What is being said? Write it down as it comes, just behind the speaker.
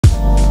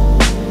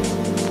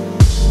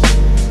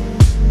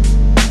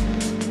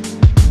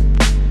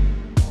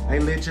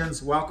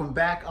legends, welcome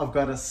back. I've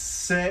got a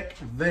sick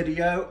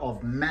video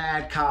of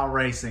mad car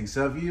racing.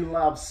 So if you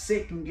love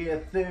second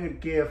gear,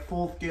 third gear,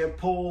 fourth gear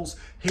pulls,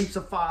 heaps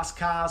of fast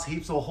cars,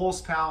 heaps of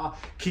horsepower,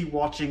 keep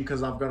watching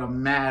because I've got a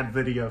mad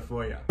video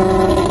for you.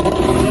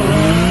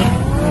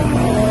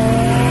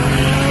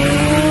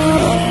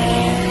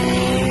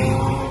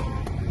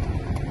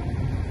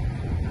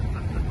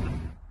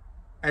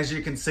 As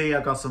you can see,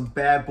 I've got some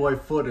bad boy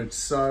footage.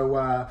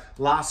 So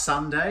last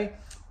Sunday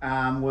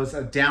was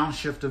a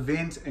downshift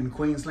event in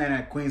Queensland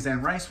at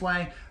Queensland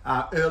Raceway.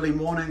 Early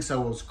morning,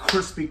 so it was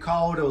crispy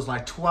cold. It was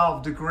like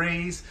 12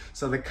 degrees.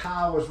 So the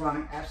car was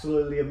running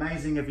absolutely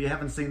amazing. If you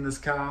haven't seen this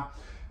car,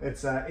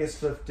 it's a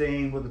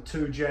S15 with a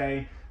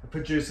 2J. It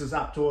produces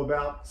up to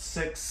about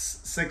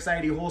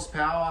 680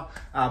 horsepower,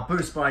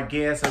 boost by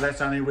gear, so that's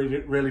only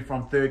really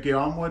from third gear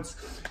onwards.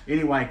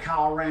 Anyway,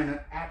 car ran an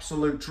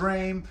absolute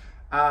dream.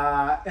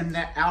 In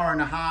that hour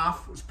and a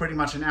half, it was pretty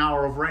much an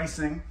hour of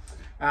racing.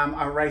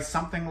 I raced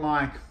something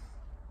like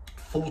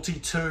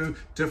 42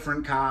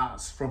 different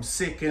cars from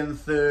second,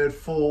 third,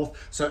 fourth,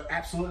 so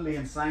absolutely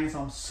insane.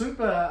 So I'm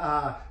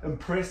super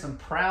impressed and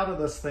proud of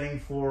this thing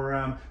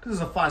for, because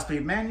it's a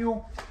 5-speed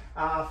manual,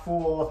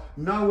 for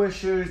no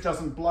issues,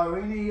 doesn't blow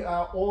any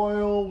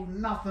oil,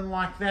 nothing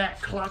like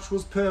that. Clutch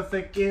was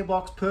perfect,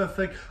 gearbox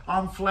perfect.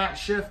 I'm flat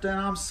shifting,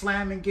 I'm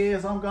slamming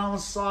gears, I'm going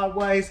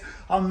sideways,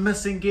 I'm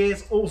missing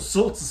gears, all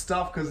sorts of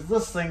stuff, because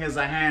this thing is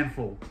a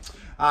handful.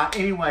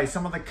 Anyway,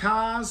 some of the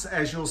cars,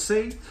 as you'll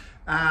see,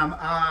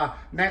 are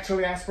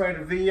naturally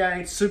aspirated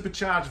V8s,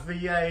 supercharged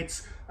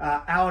V8s,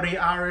 Audi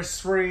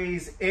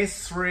RS3s,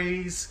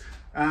 S3s,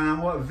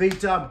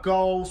 V-dub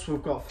Golfs.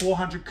 We've got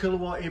 400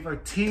 kilowatt Evo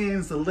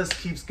 10s. The list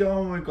keeps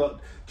going. We've got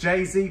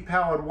JZ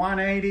powered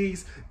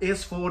 180s,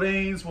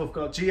 S14s. We've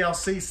got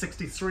GLC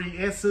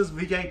 63Ss,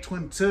 V8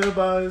 twin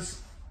turbos.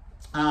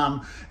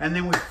 And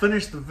then we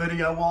finished the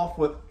video off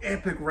with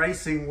epic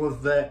racing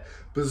with the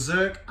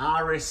Berserk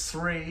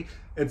RS3.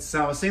 It's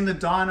I've seen the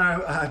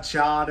dyno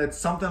chart. It's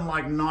something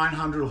like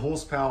 900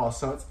 horsepower,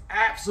 so it's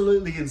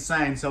absolutely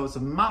insane. So it's a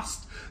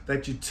must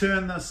that you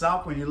turn this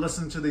up when you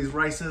listen to these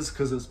races,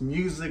 because it's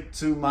music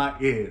to my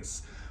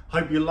ears.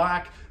 Hope you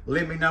like.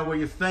 Let me know what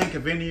you think.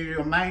 If any of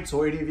your mates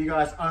or any of you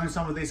guys own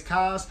some of these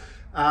cars,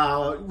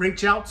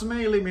 reach out to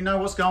me, let me know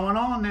what's going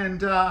on,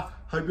 and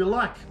hope you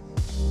like.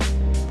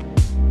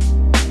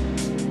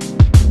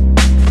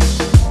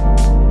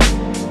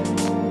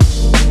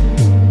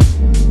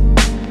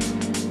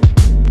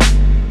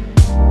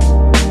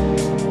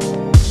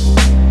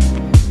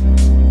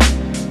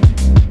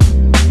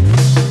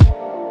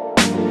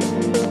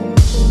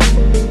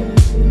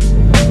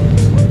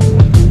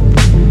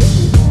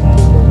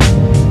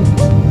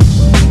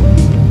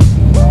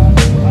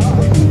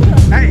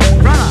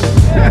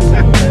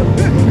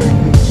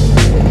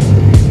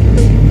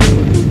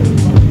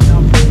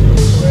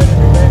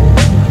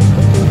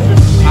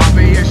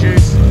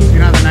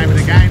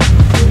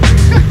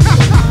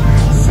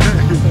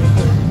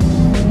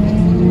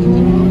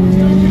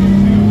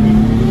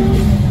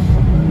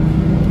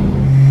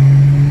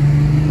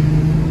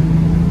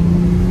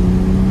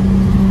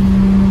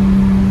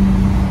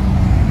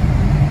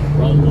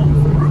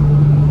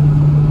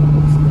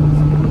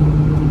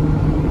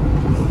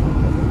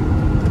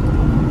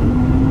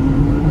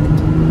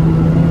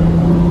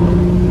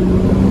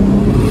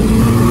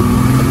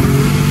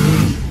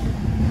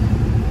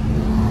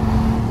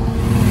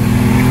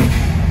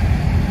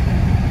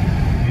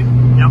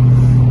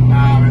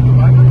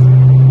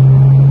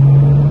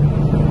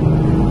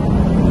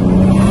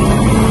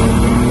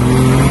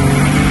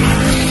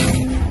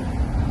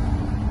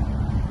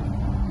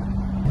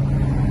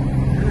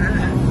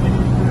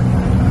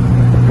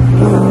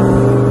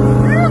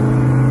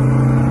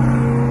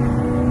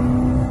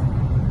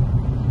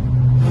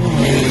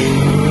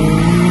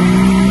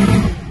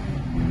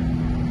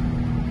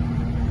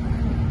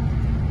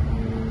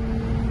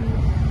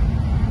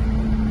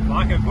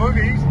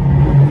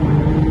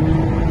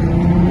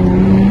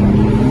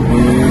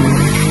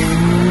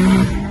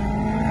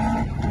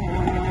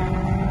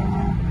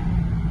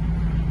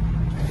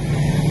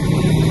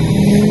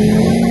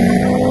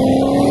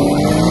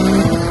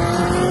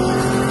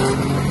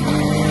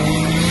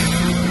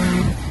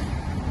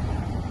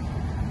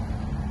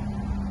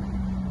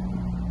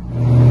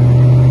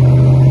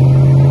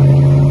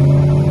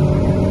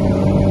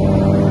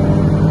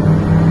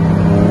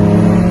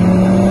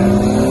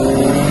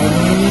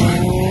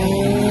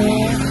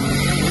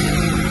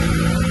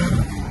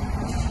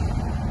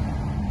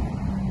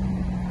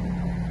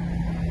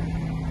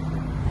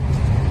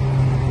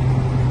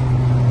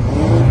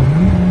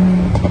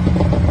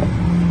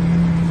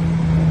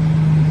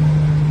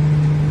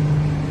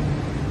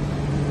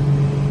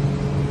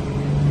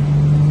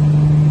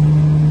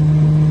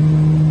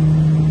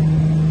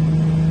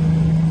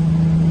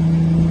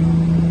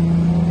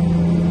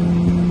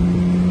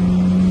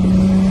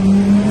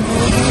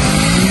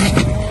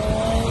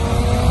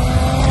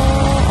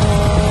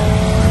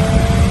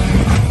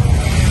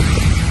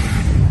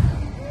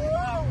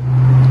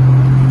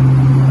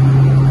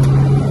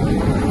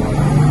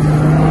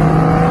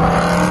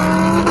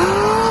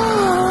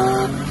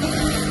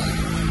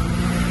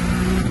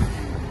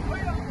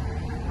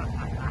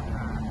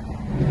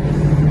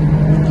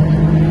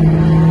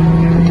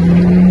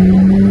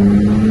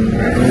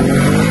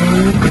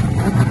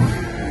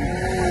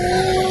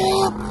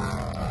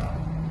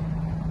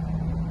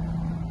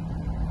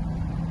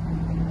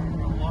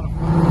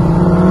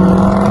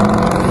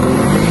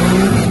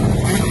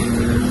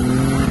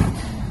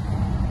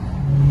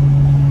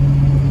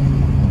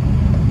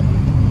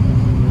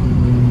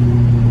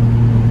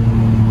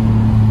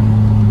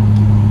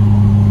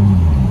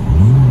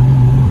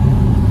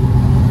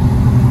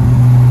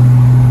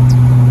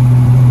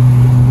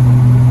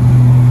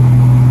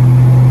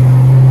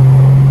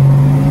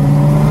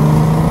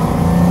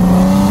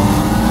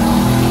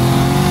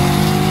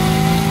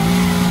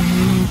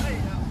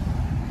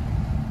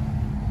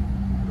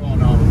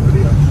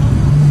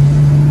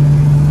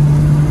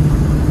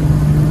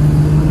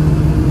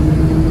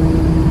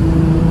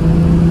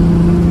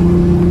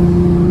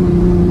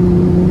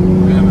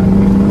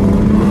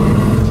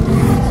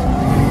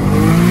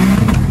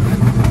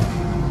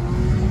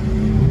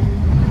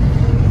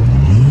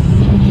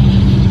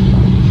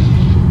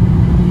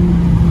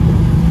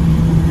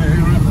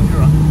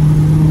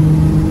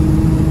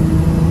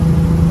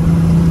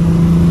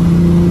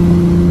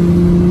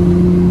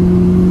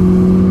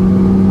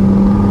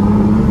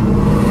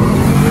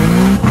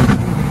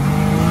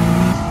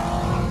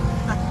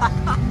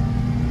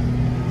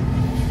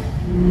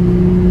 you.